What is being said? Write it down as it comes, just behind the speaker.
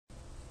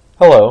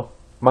Hello,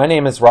 my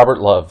name is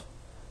Robert Love,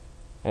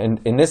 and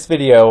in this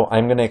video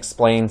I'm going to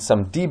explain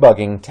some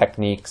debugging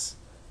techniques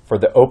for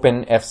the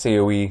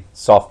Open-FCoE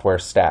software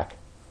stack.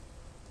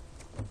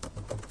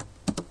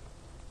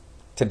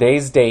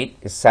 Today's date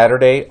is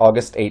Saturday,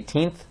 August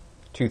 18th,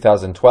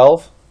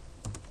 2012,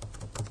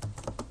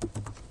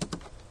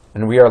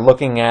 and we are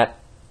looking at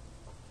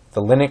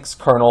the Linux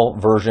kernel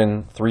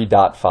version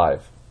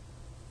 3.5.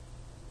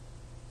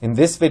 In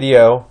this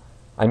video,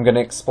 I'm going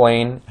to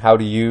explain how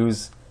to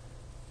use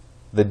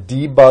the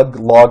debug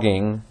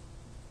logging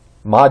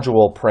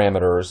module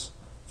parameters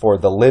for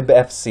the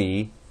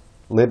libfc,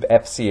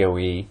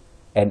 libfcoe,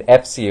 and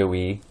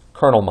fcoe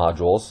kernel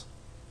modules.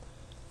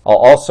 I'll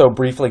also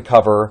briefly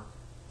cover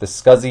the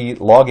SCSI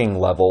logging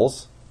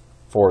levels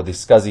for the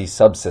SCSI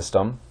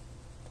subsystem.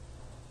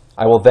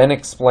 I will then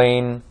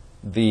explain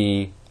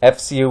the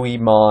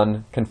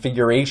fcoemon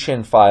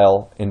configuration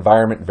file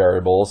environment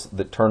variables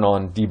that turn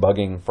on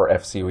debugging for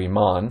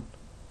fcoemon.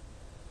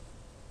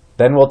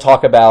 Then we'll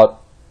talk about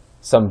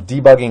some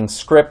debugging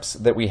scripts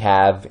that we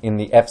have in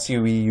the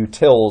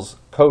fcoe-utils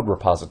code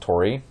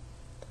repository.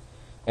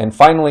 And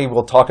finally,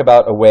 we'll talk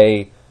about a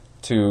way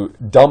to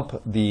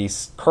dump the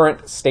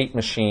current state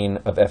machine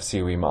of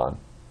fcoemon.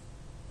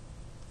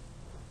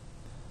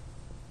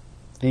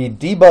 The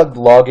debug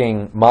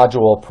logging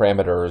module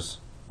parameters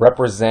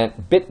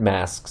represent bit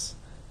masks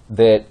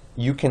that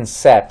you can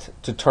set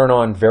to turn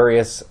on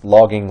various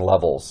logging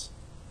levels.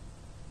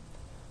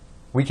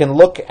 We can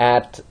look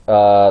at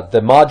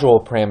the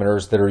module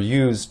parameters that are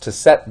used to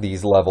set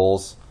these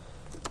levels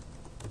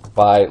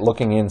by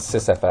looking in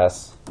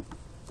sysfs.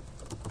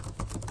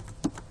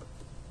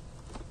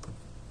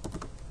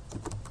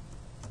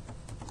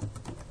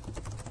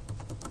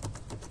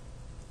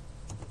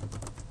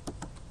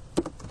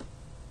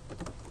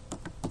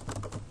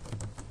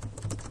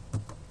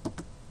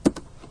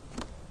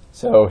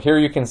 So here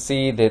you can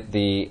see that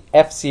the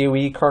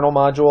fcoe kernel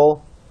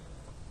module,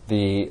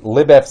 the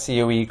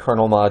libfcoe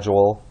kernel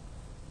module,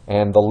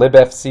 and the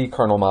libfc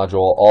kernel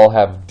module all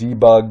have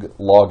debug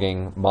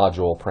logging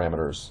module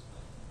parameters.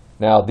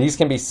 Now these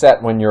can be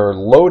set when you're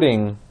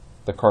loading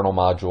the kernel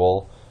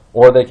module,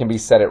 or they can be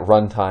set at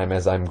runtime,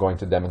 as I'm going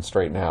to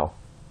demonstrate now.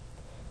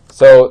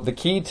 So the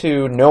key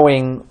to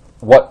knowing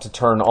what to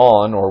turn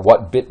on or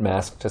what bit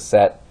mask to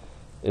set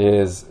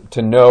is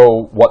to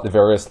know what the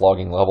various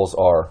logging levels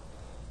are.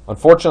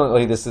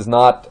 Unfortunately, this is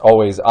not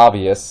always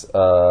obvious.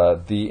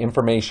 The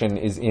information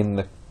is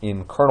in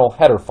kernel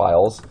header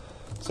files.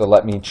 So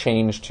let me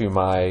change to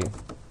my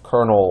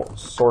kernel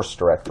source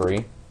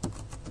directory.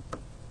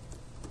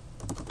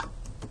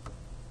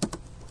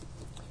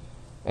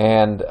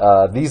 And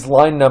these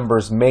line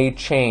numbers may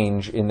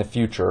change in the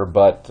future,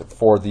 but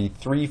for the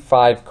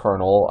 3.5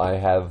 kernel, I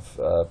have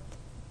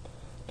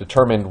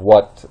determined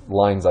what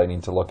lines I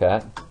need to look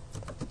at.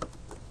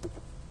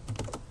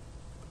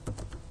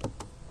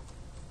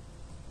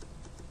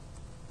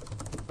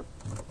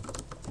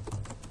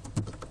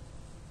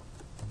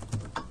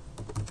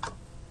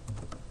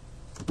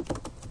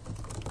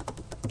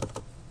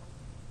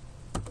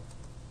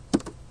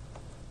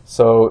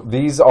 So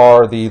these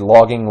are the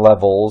logging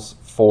levels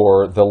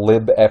for the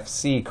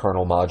libfc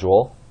kernel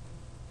module.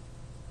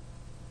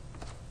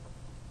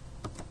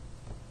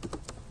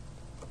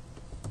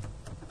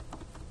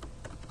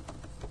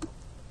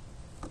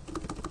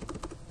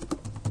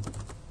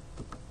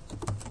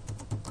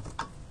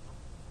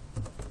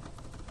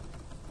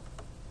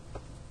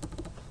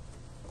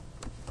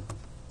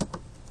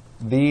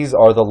 These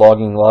are the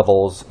logging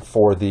levels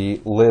for the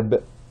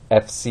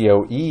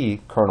libfcoe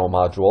kernel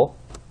module.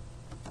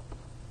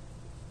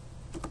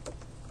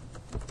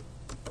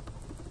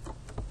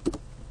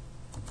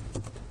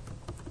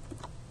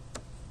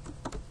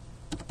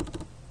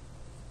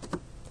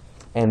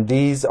 And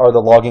these are the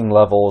logging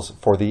levels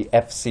for the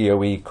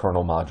fcoe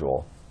kernel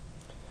module.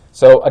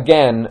 So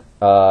again,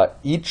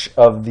 each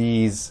of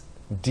these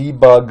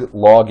debug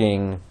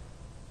logging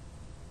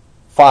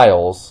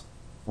files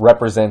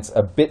represents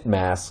a bit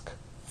mask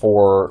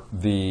for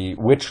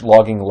which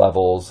logging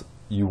levels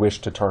you wish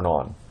to turn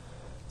on.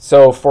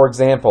 So for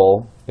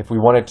example, if we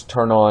wanted to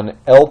turn on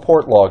L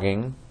port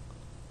logging,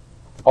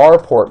 R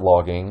port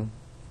logging,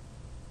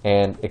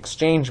 and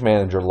Exchange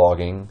Manager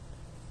logging,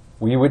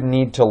 we would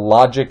need to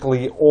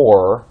logically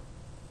OR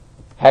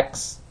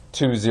hex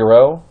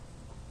 20,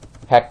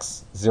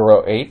 hex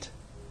 08,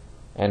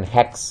 and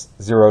hex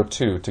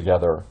 02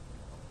 together,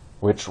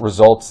 which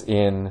results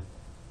in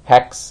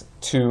hex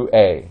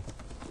 2a.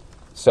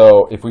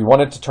 So if we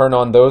wanted to turn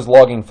on those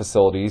logging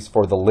facilities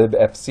for the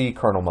libfc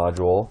kernel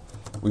module,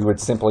 we would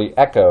simply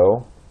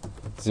echo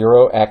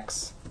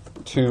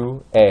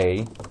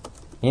 0x2a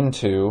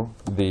into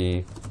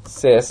the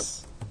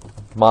sys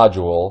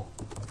module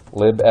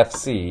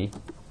libfc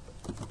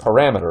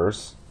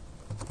parameters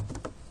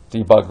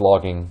debug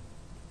logging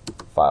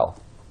file.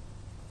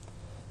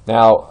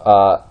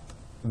 Now,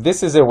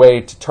 this is a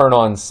way to turn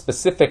on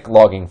specific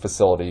logging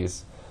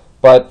facilities,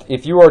 but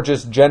if you are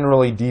just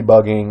generally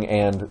debugging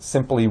and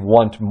simply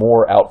want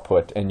more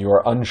output and you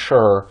are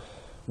unsure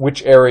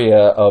which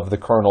area of the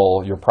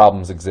kernel your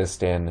problems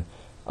exist in.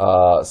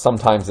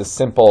 Sometimes a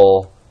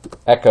simple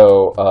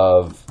echo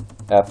of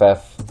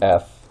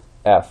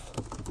FFFF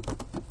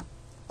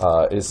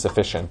is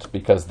sufficient,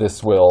 because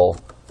this will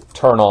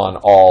turn on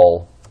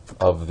all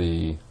of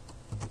the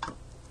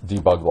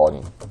debug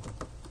logging.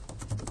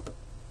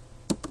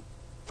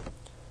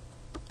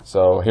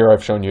 So here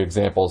I've shown you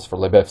examples for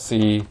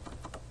libfc.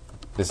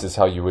 This is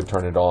how you would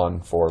turn it on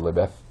for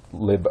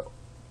libfcoe,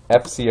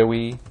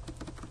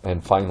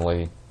 and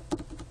finally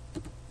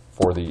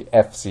for the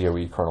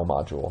fcoe kernel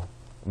module.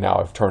 Now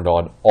I've turned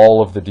on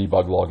all of the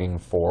debug logging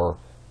for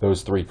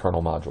those 3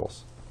 kernel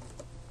modules.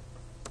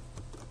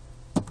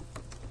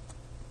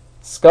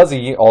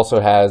 SCSI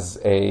also has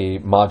a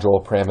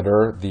module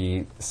parameter,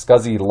 the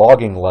SCSI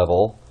logging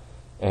level,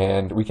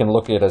 and we can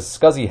look at a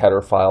SCSI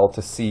header file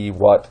to see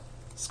what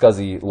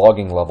SCSI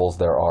logging levels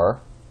there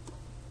are.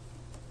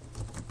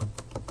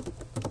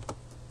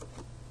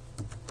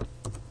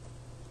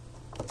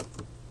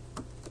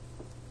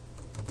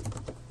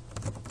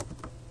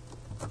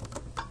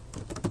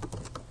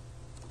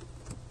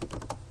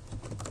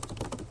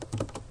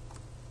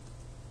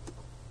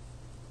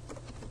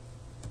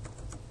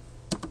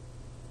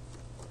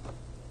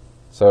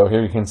 So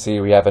here you can see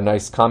we have a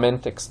nice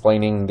comment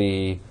explaining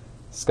the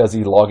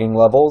SCSI logging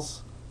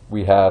levels.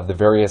 We have the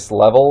various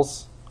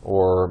levels,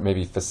 or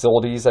maybe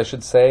facilities I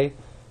should say,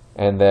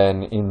 and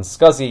then in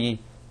SCSI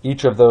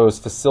each of those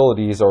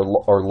facilities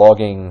or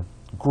logging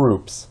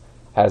groups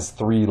has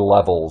 3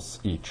 levels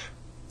each.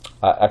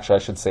 Actually I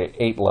should say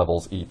 8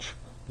 levels each,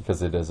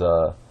 because it is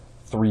a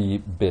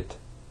 3-bit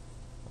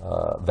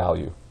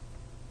value.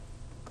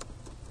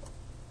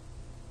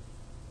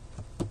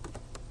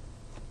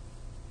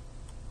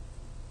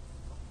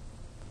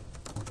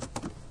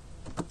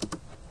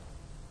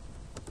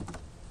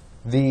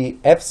 The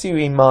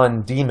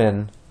fcoemon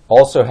daemon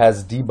also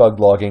has debug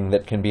logging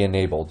that can be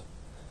enabled.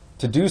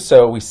 To do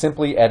so, we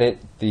simply edit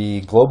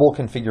the global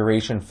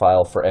configuration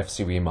file for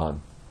fcoemon.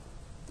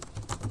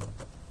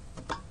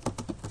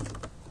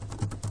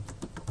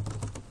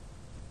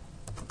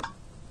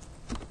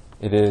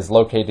 It is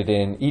located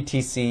in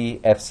etc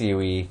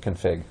fcoe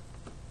config.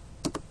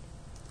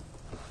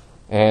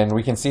 And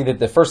we can see that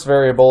the first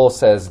variable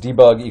says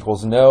debug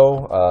equals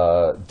no.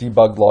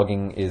 Debug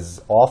logging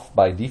is off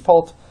by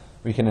default.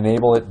 We can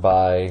enable it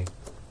by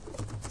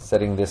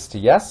setting this to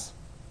yes.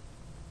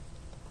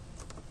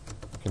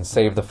 You can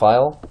save the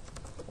file.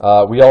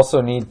 We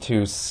also need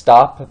to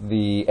stop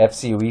the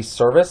fcoe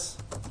service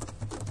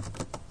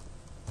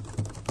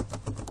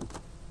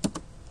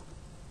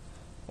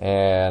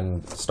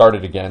and start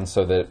it again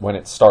so that when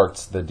it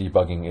starts, the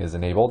debugging is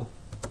enabled.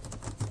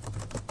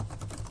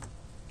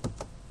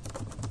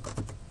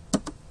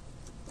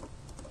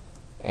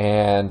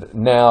 And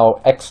now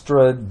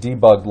extra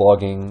debug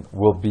logging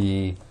will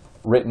be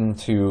written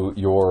to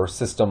your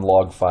system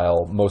log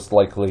file, most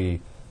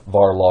likely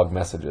var log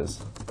messages.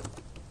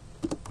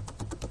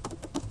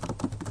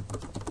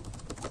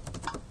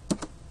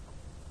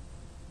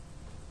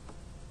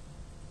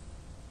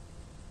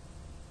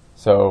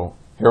 So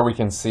here we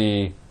can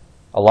see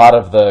a lot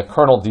of the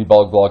kernel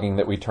debug logging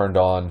that we turned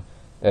on,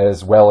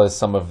 as well as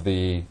some of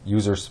the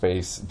user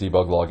space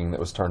debug logging that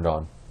was turned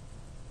on.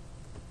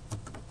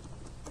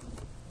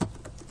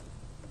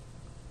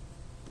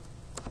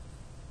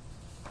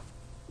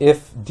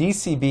 If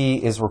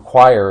DCB is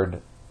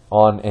required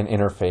on an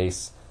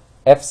interface,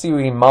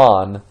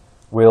 fcoemon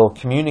will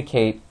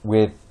communicate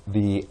with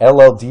the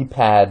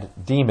LLDpad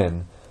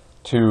daemon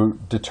to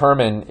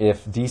determine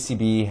if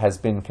DCB has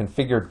been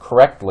configured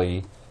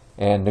correctly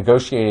and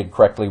negotiated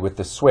correctly with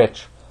the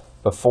switch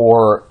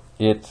before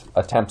it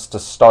attempts to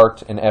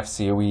start an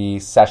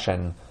fcoe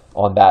session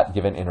on that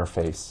given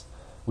interface.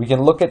 We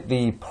can look at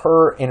the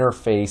per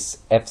interface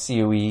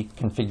fcoe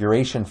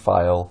configuration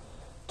file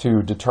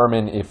to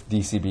determine if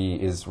DCB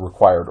is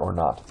required or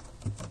not.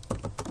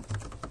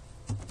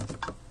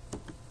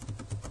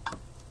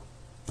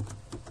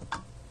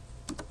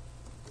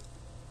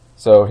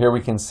 So here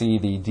we can see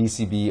the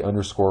DCB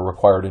underscore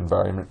required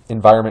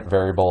environment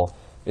variable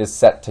is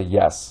set to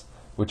yes,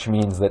 which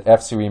means that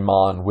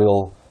fcoemon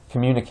will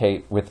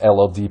communicate with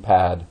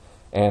LLDpad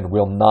and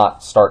will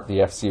not start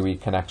the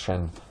fcoe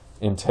connection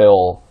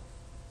until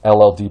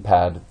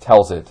LLDpad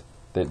tells it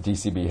that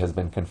DCB has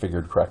been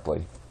configured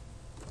correctly.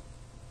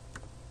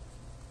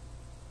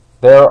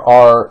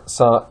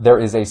 There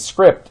is a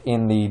script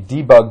in the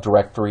debug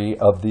directory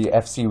of the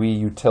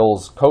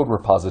fcoe-utils code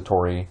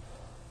repository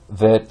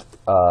that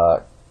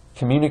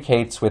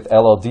communicates with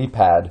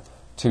LLDpad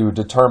to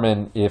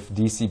determine if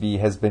DCB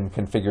has been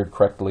configured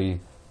correctly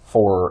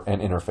for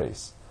an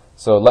interface.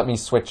 So let me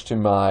switch to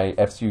my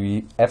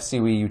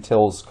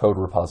fcoe-utils code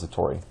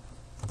repository.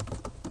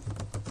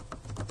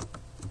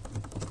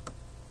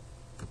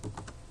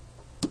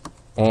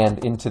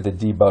 And into the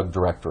debug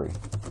directory.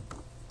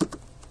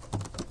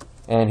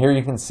 And here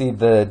you can see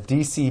the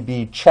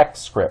dcbcheck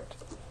script.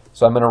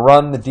 So I'm going to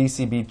run the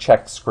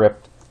dcbcheck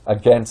script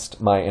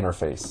against my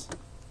interface.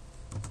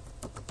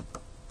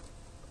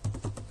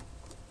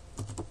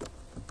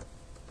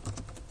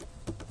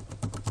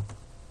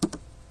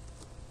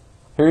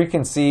 Here you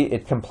can see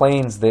it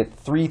complains that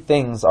 3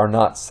 things are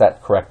not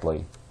set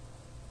correctly.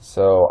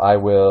 So I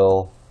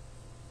will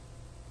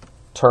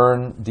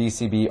turn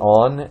DCB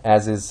on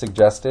as is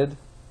suggested,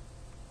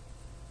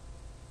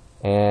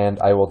 and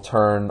I will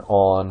turn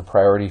on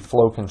priority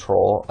flow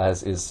control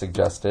as is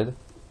suggested.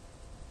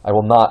 I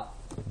will not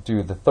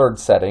do the 3rd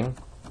setting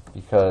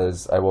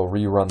because I will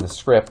rerun the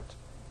script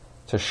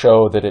to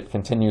show that it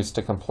continues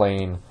to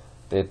complain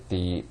that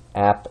the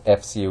app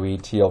fcoe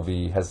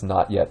TLV has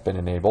not yet been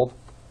enabled.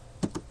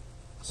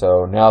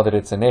 So now that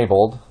it's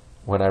enabled,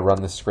 when I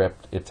run the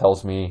script, it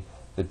tells me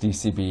that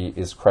DCB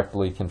is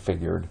correctly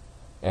configured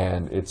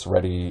and it's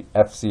ready,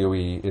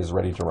 fcoe is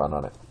ready to run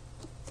on it.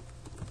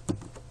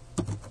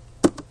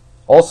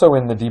 Also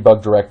in the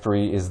debug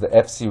directory is the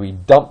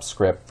fcoe-dump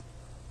script,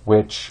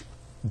 which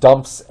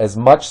dumps as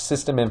much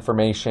system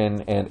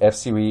information and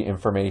fcoe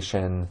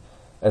information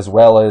as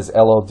well as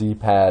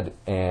LLDPad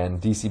and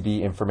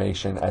DCB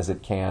information as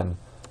it can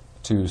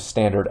to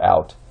standard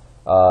out.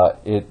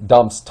 It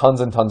dumps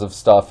tons and tons of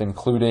stuff,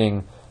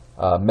 including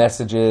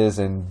messages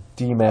and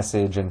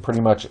demessage and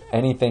pretty much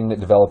anything that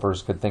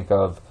developers could think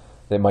of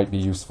that might be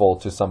useful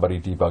to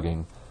somebody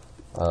debugging.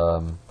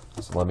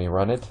 So let me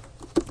run it.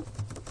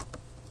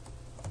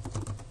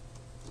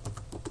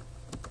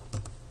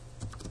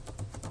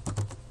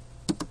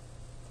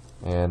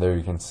 And there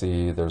you can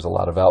see there's a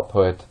lot of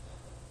output.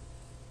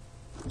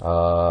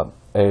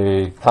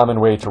 A common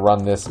way to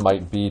run this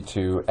might be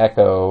to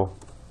echo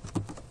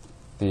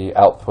the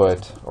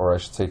output, or I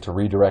should say to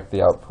redirect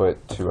the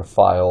output to a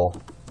file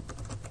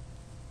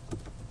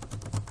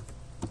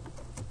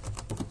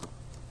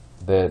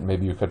that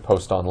maybe you could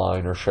post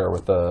online or share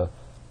with the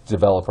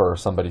developer or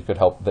somebody that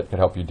could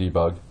help you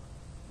debug.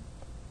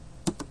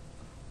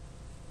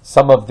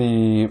 Some of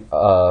the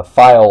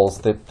files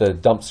that the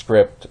dump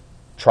script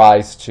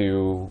tries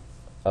to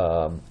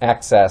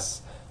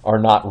access are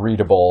not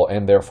readable,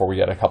 and therefore we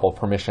get a couple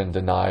permission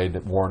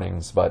denied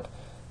warnings, but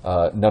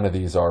none of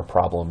these are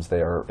problems. They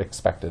are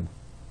expected.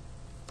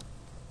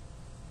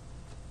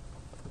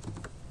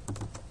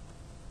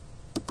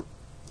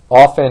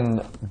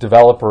 Often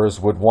developers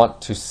would want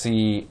to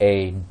see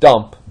a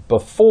dump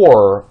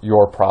before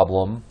your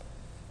problem.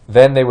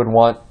 Then they would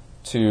want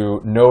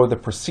to know the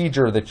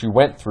procedure that you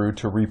went through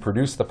to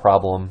reproduce the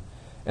problem,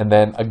 and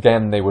then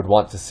again they would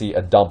want to see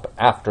a dump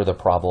after the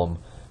problem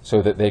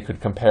so that they could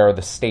compare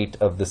the state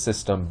of the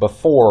system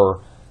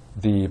before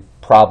the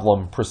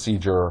problem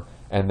procedure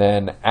and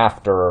then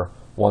after,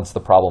 once the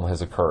problem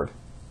has occurred.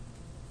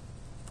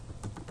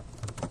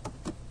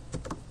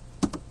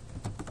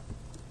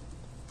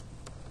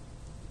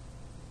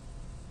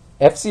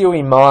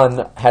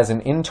 fcoemon has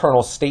an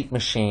internal state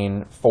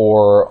machine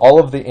for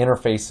all of the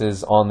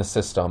interfaces on the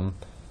system,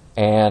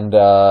 and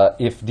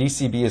if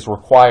DCB is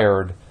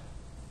required,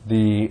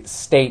 the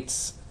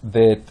states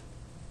that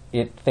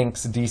it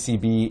thinks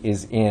DCB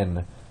is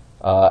in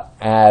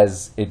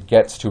as it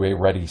gets to a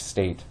ready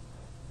state.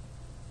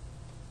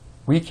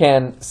 We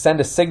can send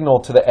a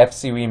signal to the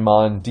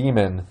fcoemon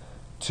daemon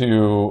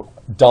to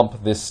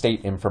dump this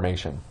state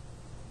information.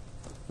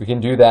 We can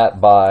do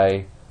that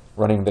by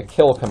running the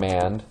kill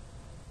command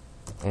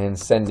and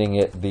sending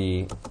it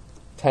the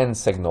 10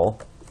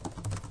 signal.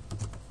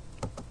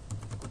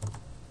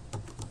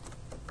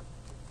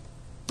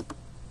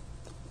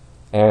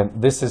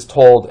 And this has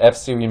told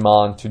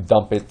fcoemon to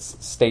dump its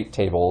state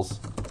tables.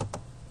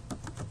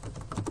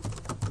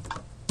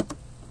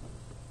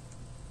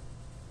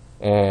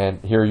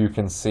 And here you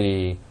can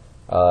see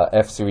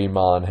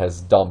fcoemon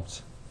has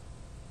dumped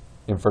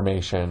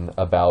information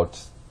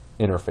about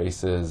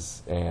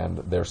interfaces and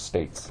their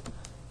states.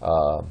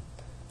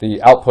 The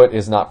output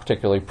is not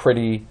particularly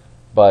pretty,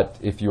 but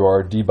if you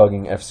are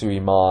debugging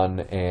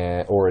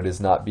fcoemon or it is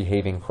not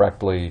behaving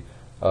correctly,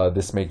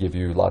 this may give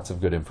you lots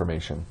of good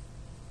information.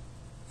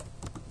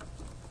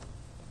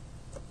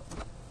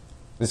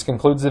 This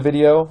concludes the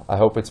video. I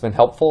hope it's been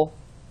helpful.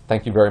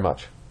 Thank you very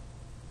much.